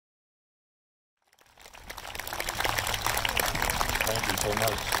so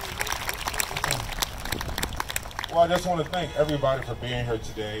much. Well, I just want to thank everybody for being here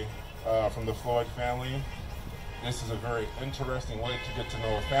today. From the Floyd family, this is a very interesting way to get to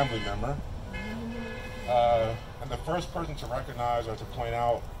know a family member. And the first person to recognize or to point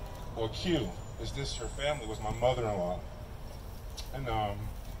out, well, Q, is this your family, was my mother-in-law. And a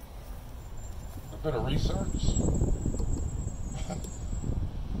bit of research.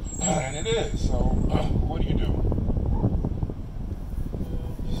 And it is. So, what do you do?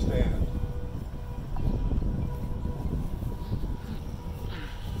 Stand.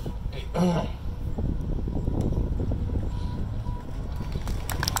 Hey, I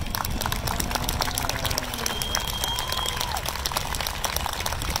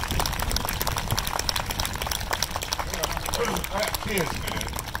have kids, man.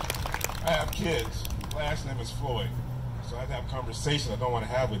 I have kids. Last name is Floyd. So I have to have conversations I don't want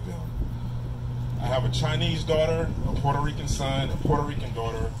to have with them. I have a Chinese daughter, a Puerto Rican son, a Puerto Rican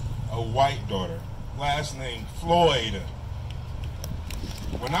daughter, a white daughter. Last name Floyd.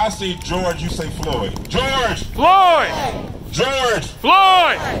 When I say George, you say Floyd. George! Floyd! George!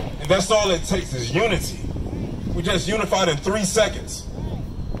 Floyd! And that's all it takes is unity. We just unified in 3 seconds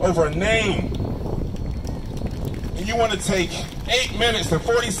over a name. And you want to take 8 minutes and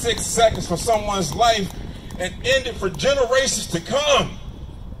 46 seconds for someone's life and end it for generations to come.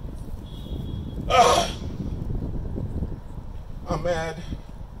 I'm mad.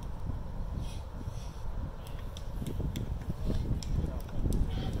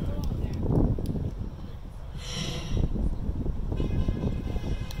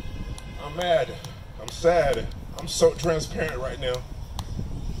 I'm mad. I'm sad. I'm so transparent right now.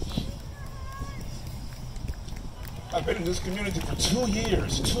 I've been in this community for 2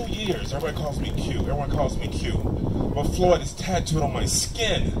 years. 2 years. Everybody calls me Q. Everyone calls me Q. But Floyd is tattooed on my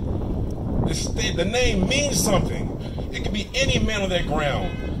skin. The name means something. It could be any man on that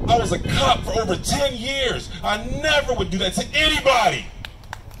ground. I was a cop for over 10 years. I never would do that to anybody.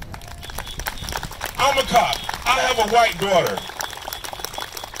 I'm a cop. I have a white daughter.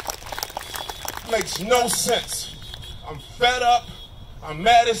 Makes no sense. I'm fed up. I'm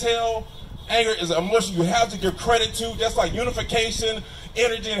mad as hell. Anger is an emotion you have to give credit to, just like unification,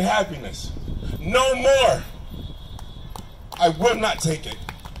 energy, and happiness. No more. I will not take it.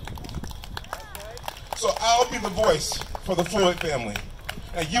 So I'll be the voice for the Floyd family.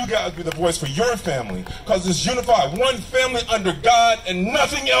 And you guys be the voice for your family. Because it's unified. One family under God and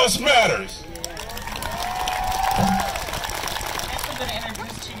nothing else matters. Next I'm going to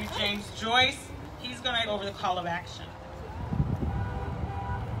introduce to you James Joyce. He's going to go over the call of action.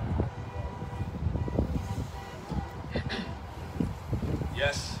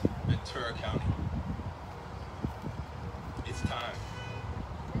 Yes, Ventura County. It's time.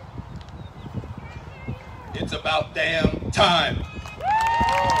 It's about damn time.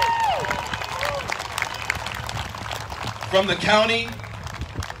 From the county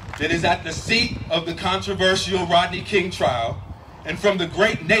that is at the seat of the controversial Rodney King trial, and from the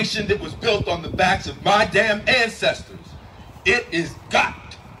great nation that was built on the backs of my damn ancestors, it is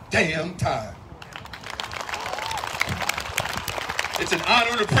goddamn time. It's an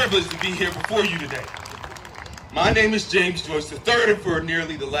honor and a privilege to be here before you today. My name is James Joyce III, and for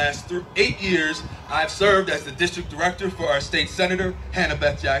nearly the last 8 years, I've served as the district director for our state senator, Hannah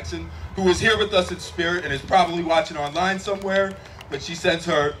Beth Jackson, who is here with us in spirit and is probably watching online somewhere, but she sends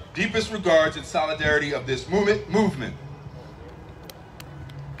her deepest regards and solidarity of this movement.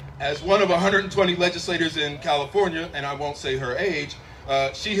 As one of 120 legislators in California, and I won't say her age,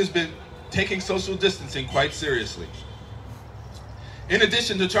 she has been taking social distancing quite seriously. In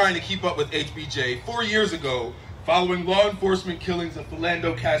addition to trying to keep up with HBJ, 4 years ago, following law enforcement killings of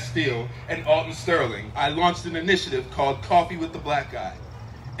Philando Castile and Alton Sterling, I launched an initiative called Coffee with the Black Guy.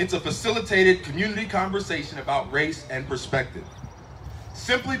 It's a facilitated community conversation about race and perspective.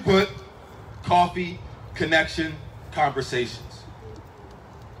 Simply put, coffee, connection, conversations.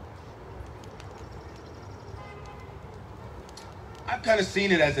 I've kind of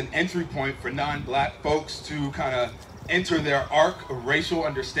seen it as an entry point for non-black folks to kind of enter their arc of racial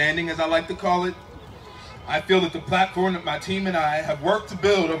understanding, as I like to call it. I feel that the platform that my team and I have worked to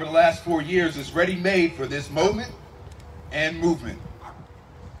build over the last 4 years is ready-made for this moment and movement.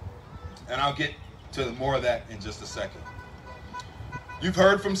 And I'll get to more of that in just a second. You've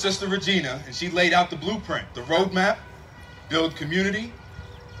heard from Sister Regina, and she laid out the blueprint, the roadmap: build community,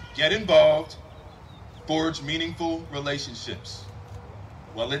 get involved, forge meaningful relationships.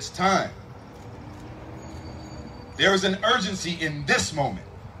 Well, it's time. There is an urgency in this moment.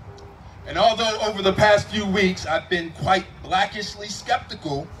 And although over the past few weeks I've been quite blackishly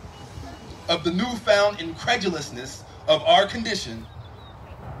skeptical of the newfound incredulousness of our condition,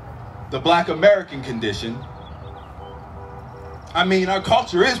 the Black American condition. I mean, our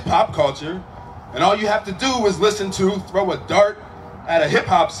culture is pop culture, and all you have to do is listen to Throw a Dart at a hip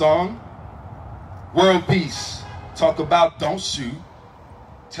hop song, World Peace, talk about don't shoot,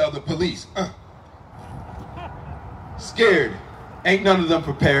 tell the police, Scared, ain't none of them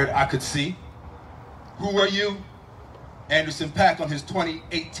prepared, I could see. Who are you? Anderson .Paak on his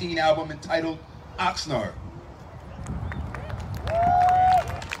 2018 album entitled Oxnard.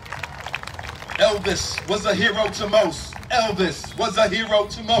 Elvis was a hero to most. Elvis was a hero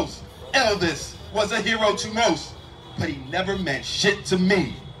to most. Elvis was a hero to most, but he never meant shit to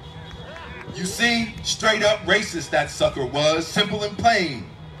me. You see, straight up racist that sucker was, simple and plain.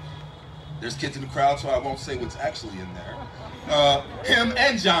 There's kids in the crowd, so I won't say what's actually in there. Him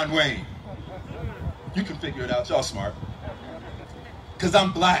and John Wayne. You can figure it out, y'all smart. Cause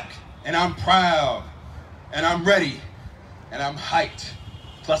I'm black, and I'm proud, and I'm ready, and I'm hyped.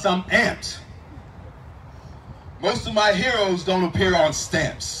 Plus I'm amped. Most of my heroes don't appear on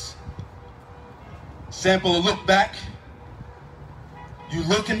stamps. Sample a look back. You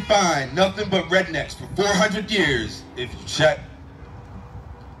look and find nothing but rednecks for 400 years if you check.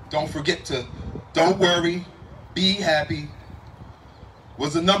 Don't forget to, don't worry, be happy.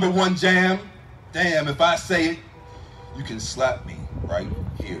 Was the #1 jam. Damn, if I say it, you can slap me right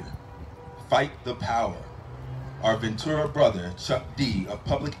here. Fight the power. Our Ventura brother, Chuck D of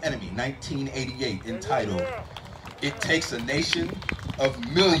Public Enemy, 1988, entitled, It Takes a Nation of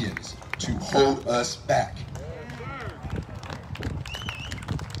Millions to Hold Us Back.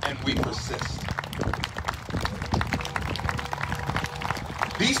 And we persist.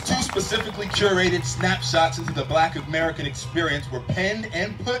 These two specifically curated snapshots into the Black American experience were penned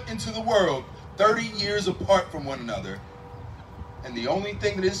and put into the world 30 years apart from one another. And the only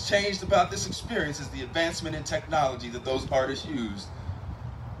thing that has changed about this experience is the advancement in technology that those artists used.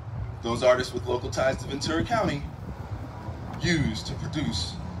 Those artists with local ties to Ventura County used to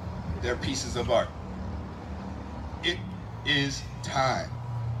produce their pieces of art. It is time.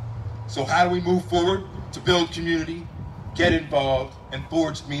 So how do we move forward to build community, get involved, and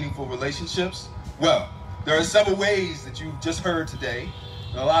forge meaningful relationships? Well, there are several ways that you've just heard today.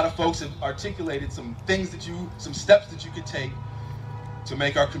 And a lot of folks have articulated some steps that you could take to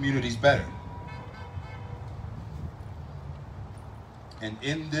make our communities better. And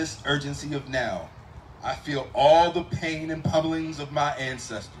in this urgency of now, I feel all the pain and pummelings of my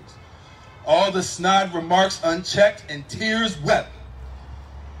ancestors, all the snide remarks unchecked and tears wept,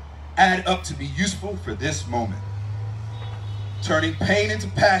 add up to be useful for this moment. Turning pain into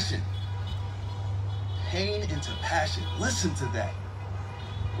passion. Pain into passion. Listen to that.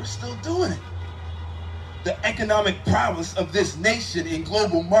 We're still doing it. The economic prowess of this nation in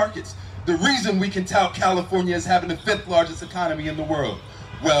global markets. The reason we can tout California as having the 5th largest economy in the world.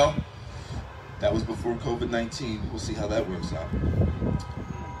 Well, that was before COVID-19. We'll see how that works out.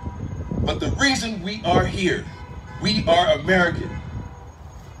 But the reason we are here, we are American.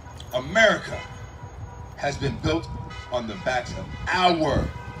 America has been built on the backs of our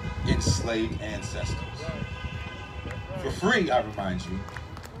enslaved ancestors. For free, I remind you.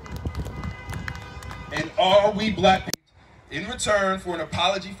 And are we black people, in return for an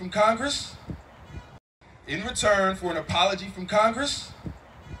apology from Congress,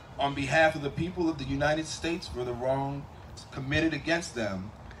 on behalf of the people of the United States for the wrong committed against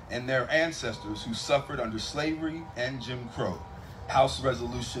them and their ancestors who suffered under slavery and Jim Crow. House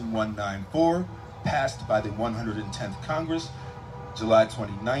Resolution 194, passed by the 110th Congress, July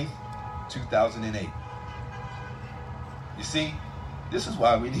 29th, 2008. You see, this is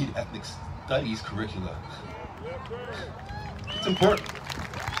why we need ethnic studies curricula. It's important.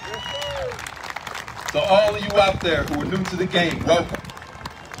 So all of you out there who are new to the game, welcome.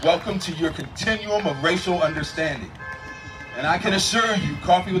 Welcome to your continuum of racial understanding. And I can assure you,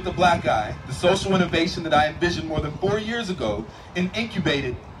 Coffee with the Black Eye, the social innovation that I envisioned more than 4 years ago and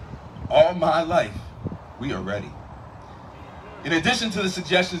incubated all my life, we are ready. In addition to the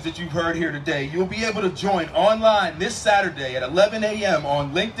suggestions that you've heard here today, you'll be able to join online this Saturday at 11 a.m.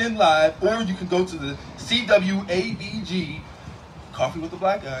 on LinkedIn Live, or you can go to the CWABG, Coffee with the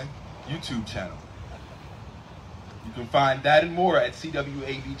Black Eye, YouTube channel. You can find that and more at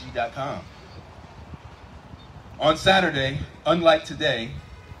CWABG.com. On Saturday, unlike today,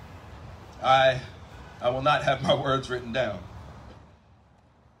 I will not have my words written down.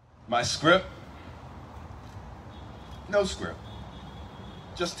 My script, no script.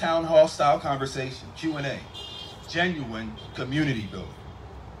 Just town hall style conversation, Q&A, genuine community building.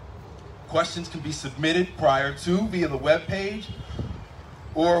 Questions can be submitted prior to via the webpage,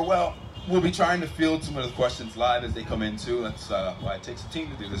 or well, we'll be trying to field some of the questions live as they come in too. That's why it takes a team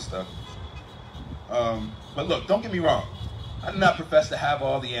to do this stuff. But look, don't get me wrong. I do not profess to have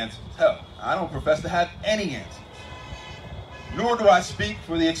all the answers. Hell, I don't profess to have any answers. Nor do I speak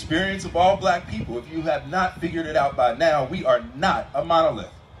for the experience of all black people. If you have not figured it out by now, we are not a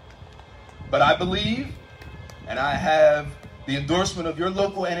monolith. But I believe, and I have the endorsement of your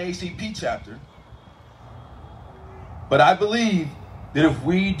local NAACP chapter, but I believe that if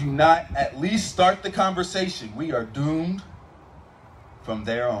we do not at least start the conversation, we are doomed from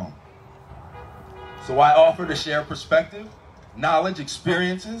there on. So I offer to share perspective, knowledge,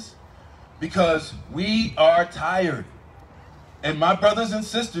 experiences, because we are tired. And my brothers and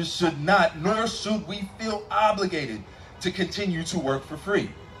sisters should not, nor should we feel obligated to continue to work for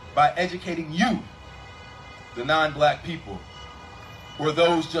free by educating you, the non-black people, or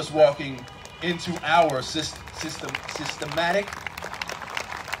those just walking into our systematic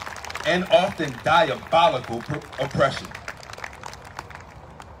and often diabolical oppression.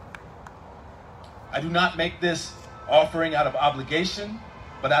 I do not make this offering out of obligation,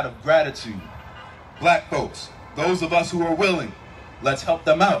 but out of gratitude. Black folks, those of us who are willing, let's help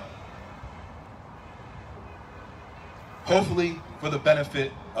them out. Hopefully for the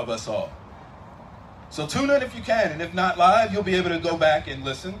benefit of us all. So tune in if you can, and if not live, you'll be able to go back and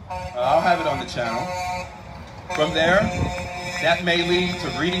listen. I'll have it on the channel. From there, that may lead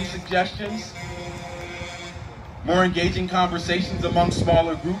to reading suggestions, more engaging conversations among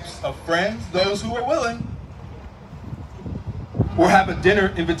smaller groups of friends, those who are willing, or have a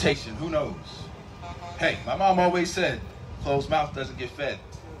dinner invitation, who knows? Hey, my mom always said, closed mouth doesn't get fed.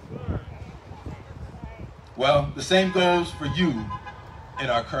 Well, the same goes for you in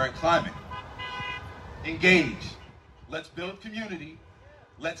our current climate. Engage. Let's build community.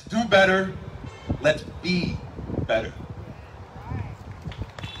 Let's do better. Let's be better.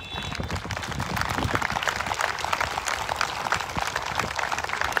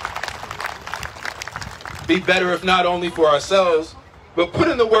 Be better if not only for ourselves, but put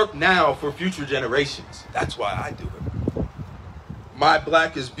in the work now for future generations. That's why I do it. My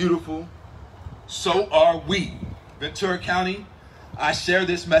black is beautiful. So are we. Ventura County, I share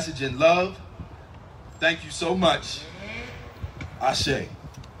this message in love. Thank you so much. Ashe. Say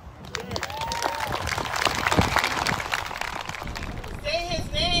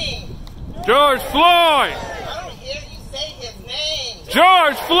his name. George Floyd! I don't hear you say his name.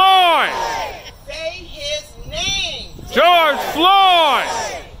 George Floyd! Say his name. George Floyd!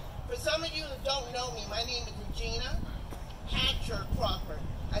 For some of you who don't know me, my name is Regina Hatcher Crawford.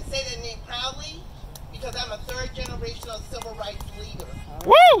 I say that name proudly because I'm a third-generational civil rights leader.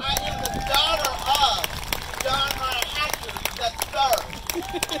 Woo! I am the daughter of John R. Hatcher III.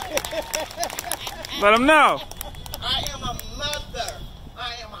 Let him know. I am a mother.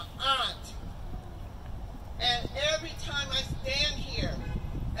 I am an aunt. And every time I stand here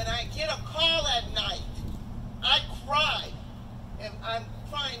and I get a call at night, I cry. And I'm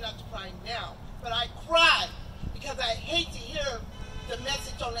trying not to cry now, but I cry because I hate to hear the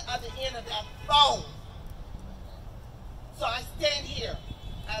message on the other end of that phone. So I stand here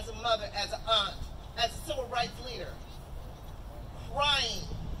as a mother, as an aunt, as a civil rights leader, crying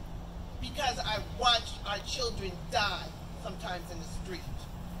because I watched our children die sometimes in the street.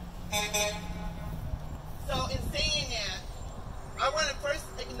 So in saying that, I want to first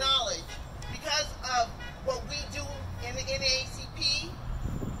acknowledge, because of what we do in the NAACP,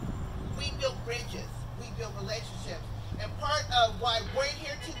 we build bridges, we build relationships. And part of why we're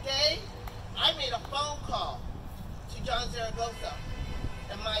here today, I made a phone call to John Zaragoza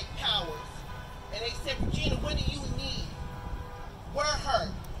and Mike Powers. And they said, Regina, what do you need? We're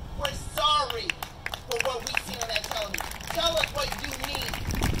hurt. We're sorry for what we see on that television. Tell us what you need.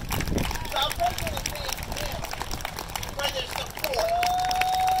 So I'm first going to thank them for their support.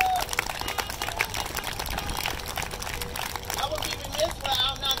 I will be remiss while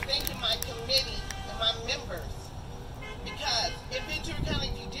I'm not thanking my committee and my members. Because in Ventura County,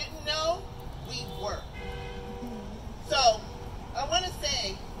 if you didn't know, we work. So I want to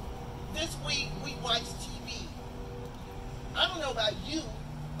say, this week we watched TV. I don't know about you,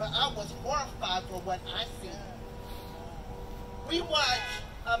 but I was horrified for what I seen. We watched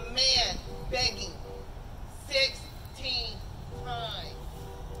a man begging 16 times.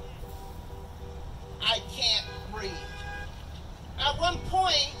 I can't breathe. At one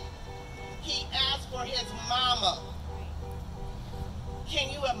point, he asked for his mama. Can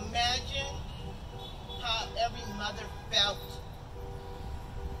you imagine how every mother felt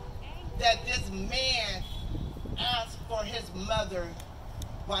that this man asked for his mother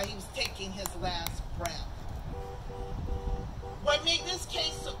while he was taking his last breath? What made this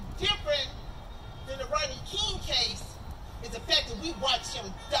case so different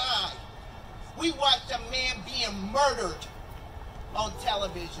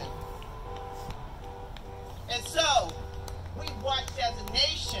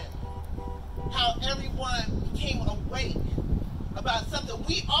everyone became awake about something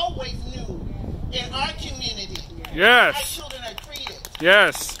we always knew in our community. Yes. How children are treated.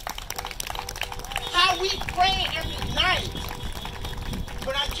 Yes. How we pray every night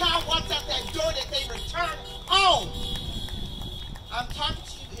when our child walks out that door that they return home. I'm talking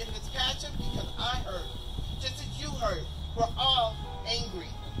to you in this passion because I heard, just as you heard, we're all angry.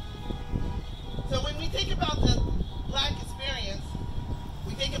 So when we think about the Black experience,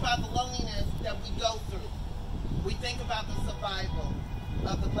 we think about the loneliness that we go through. We think about the survival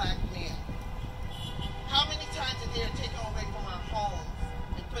of the Black man. How many times a day are taken away from our homes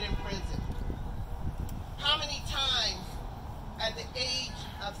and put in prison? How many times at the age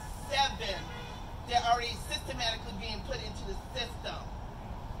of 7 they're already systematically being put into the system?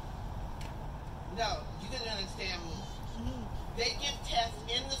 No, you can understand me. They give tests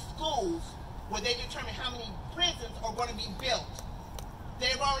in the schools where they determine how many prisons are going to be built.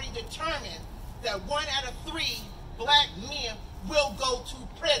 They've already determined that 1 out of 3 Black men will go to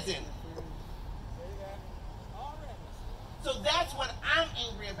prison. So that's what I'm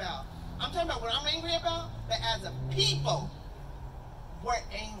angry about. I'm talking about what I'm angry about, but as a people, we're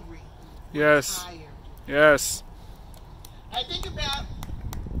angry. Yes. We're tired. Yes. I think about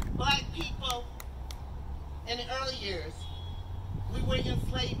Black people in the early years. We were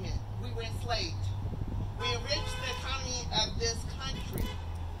enslavement. We were enslaved. We enriched the economy of this country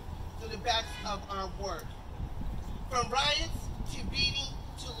through the backs of our work. From riots to beating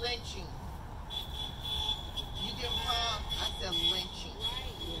to lynching. You get mom, I said lynching.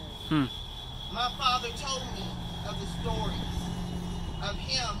 My father told me of the stories of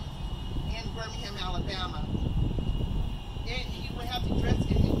him in Birmingham, Alabama. And he would have to dress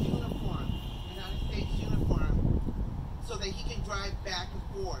in his uniform, United States uniform, so that he can drive back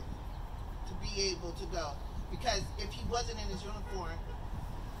and forth to be able to go. Because if he wasn't in his uniform,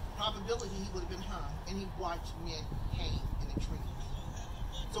 probability he would have been hung, and he watched men hang in the trees.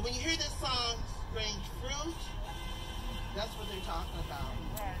 So when you hear this song, Strange Fruit, that's what they're talking about.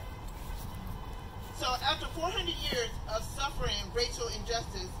 So after 400 years of suffering racial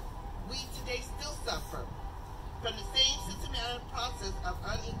injustice, we today still suffer from the same systematic process of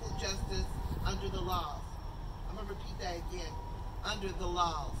unequal justice under the laws. I'm going to repeat that again. Under the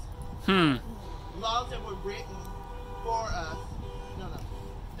laws. Laws that were written for us. No.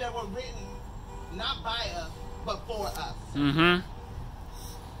 That were written not by us, but for us.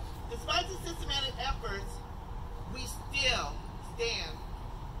 Despite the systematic efforts, we still stand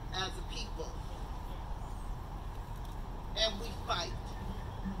as a people. And we fight.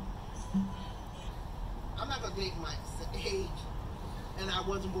 I'm not going to date my age, and I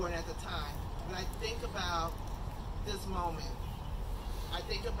wasn't born at the time. When I think about this moment, I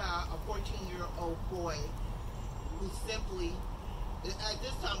think about a 14-year-old boy who simply, at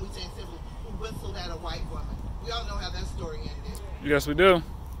this time we say simply, who whistled at a white woman. We all know how that story ended. Yes, we do.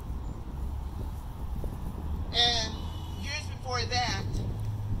 And years before that,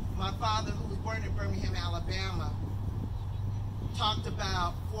 my father, who was born in Birmingham, Alabama, talked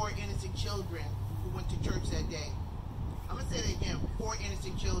about 4 innocent children who went to church that day. I'm going to say that again, 4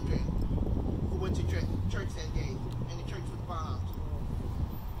 innocent children who went to church that day, and the church was bombed.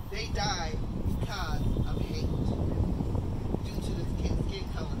 They died because of hate, due to the skin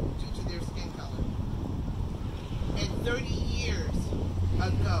color, due to their skin color. And 30 years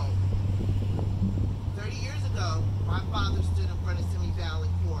ago, my father stood in front of Simi Valley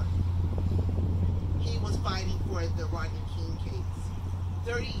Court. He was fighting for the Rodney King case.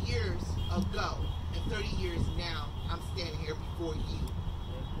 30 years ago, and 30 years now, I'm standing here before you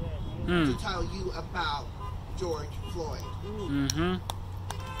to tell you about George Floyd.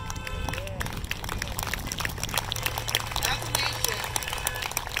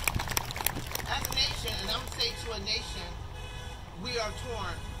 As a nation, and I'm going to say to a nation, we are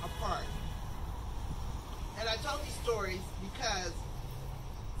torn apart. And I tell these stories because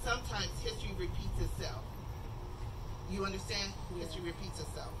sometimes history repeats itself. You understand? History repeats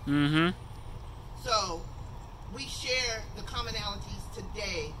itself. So we share the commonalities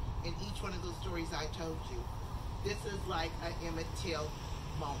today in each one of those stories I told you. This is like an Emmett Till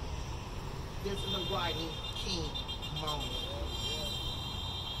moment. This is a Rodney King moment.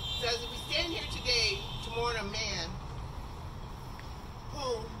 So as we stand here today to mourn a man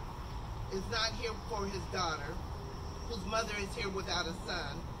who is not here for his daughter, whose mother is here without a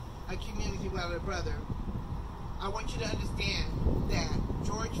son, a community without a brother, I want you to understand that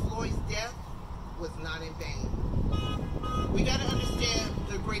George Floyd's death was not in vain. We got to understand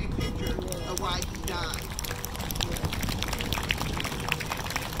the greater picture of why he died.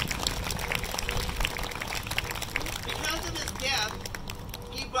 Because of his death,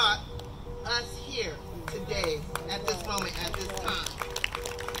 he brought us here say at this moment, at this time.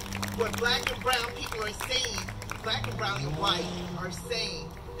 What black and brown people are saying, black and brown and white are saying,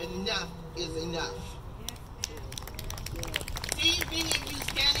 enough is enough. See, many of you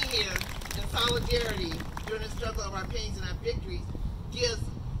standing here in solidarity during the struggle of our pains and our victories gives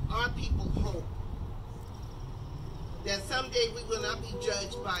our people hope that someday we will not be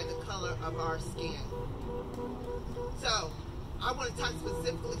judged by the color of our skin. So, I want to talk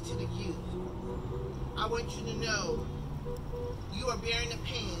specifically to the youth. I want you to know you are bearing the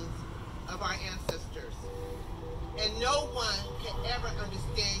pains of our ancestors. And no one can ever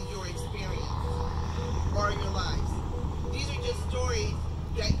understand your experience or your lives. These are just stories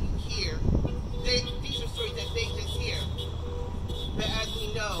that you hear. These are stories that they just hear. But as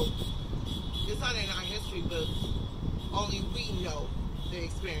we know, it's not in our history books. Only we know their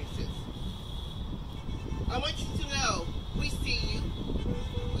experiences. I want you to know, we see you.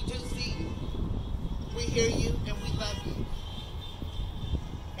 We do see you. We hear you and we love you.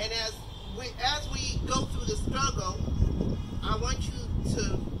 And as we go through the struggle, I want you to,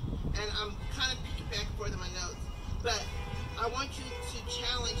 and I'm kind of picking back and forth in my notes, but I want you to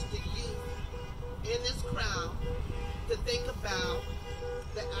challenge the youth in this crowd to think about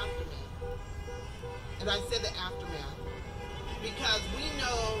the aftermath. And I said the aftermath because we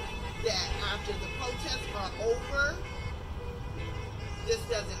know that after the protests are over, this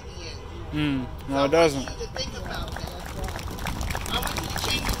doesn't end. No, it doesn't. I want you to think about that. I want you to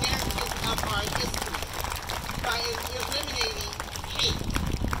change the narrative of our history by eliminating hate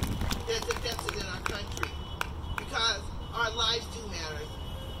that's offensive in our country. Because our lives do matter.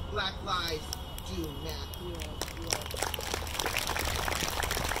 Black lives do matter.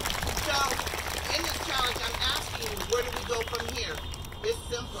 So, in this challenge, I'm asking you, where do we go from here? It's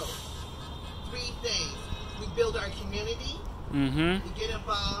simple. 3 things. We build our community, we get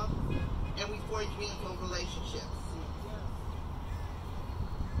involved, and we forge meaningful relationships.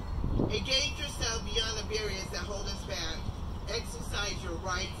 Engage yourself beyond the barriers that hold us back. Exercise your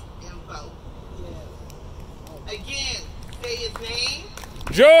rights and vote. Again, say his name.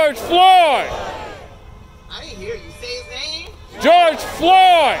 George Floyd! I didn't hear you. Say his name. George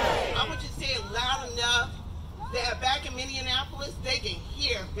Floyd! I want you to say it loud enough that back in Minneapolis, they can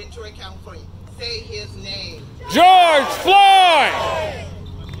hear Ventura, California. Say his name. George Floyd!